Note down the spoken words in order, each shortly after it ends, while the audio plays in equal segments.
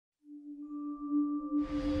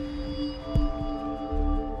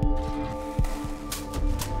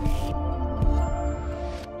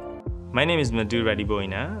My name is Madhu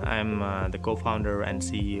Reddy-Boina. I'm the co-founder and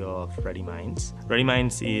CEO of RediMinds.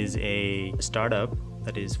 RediMinds is a startup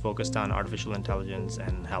that is focused on artificial intelligence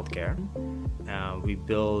and healthcare. We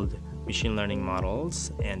build machine learning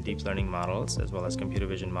models and deep learning models as well as computer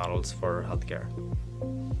vision models for healthcare.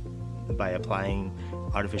 By applying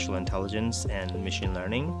artificial intelligence and machine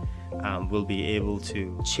learning, we'll be able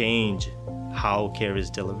to change how care is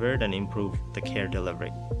delivered and improve the care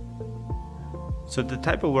delivery. So the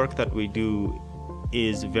type of work that we do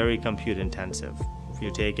is very compute intensive. If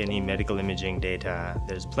you take any medical imaging data,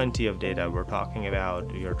 there's plenty of data we're talking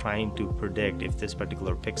about. You're trying to predict if this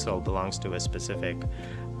particular pixel belongs to a specific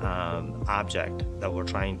object that we're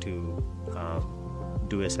trying to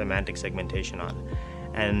do a semantic segmentation on.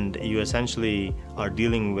 And you essentially are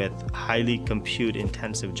dealing with highly compute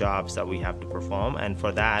intensive jobs that we have to perform, and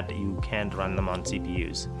for that you can't run them on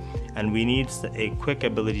CPUs. And we need a quick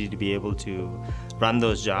ability to be able to run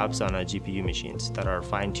those jobs on our GPU machines that are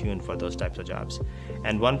fine-tuned for those types of jobs.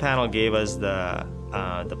 And Onepanel gave us the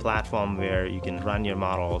platform where you can run your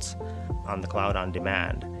models on the cloud on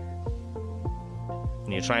demand.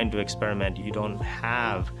 When you're trying to experiment, you don't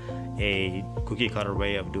have a cookie cutter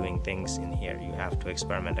way of doing things in here. You have to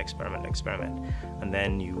experiment, and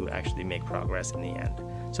then you actually make progress in the end.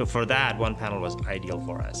 So for that, Onepanel was ideal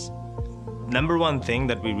for us. Number one thing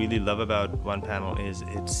that we really love about Onepanel is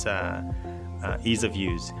its ease of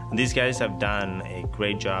use. And these guys have done a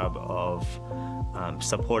great job of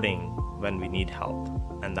supporting when we need help.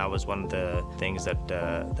 And that was one of the things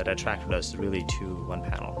that attracted us really to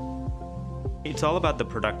Onepanel. It's all about the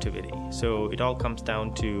productivity. So it all comes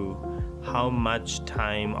down to how much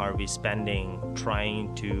time are we spending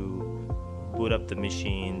trying to boot up the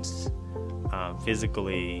machines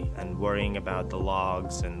physically and worrying about the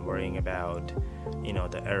logs and worrying about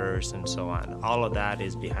the errors and so on. All of that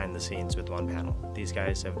is behind the scenes with Onepanel. These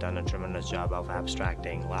guys have done a tremendous job of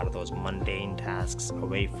abstracting a lot of those mundane tasks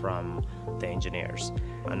away from the engineers.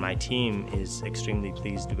 And my team is extremely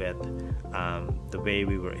pleased with the way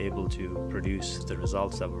we were able to produce the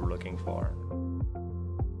results that we're looking for.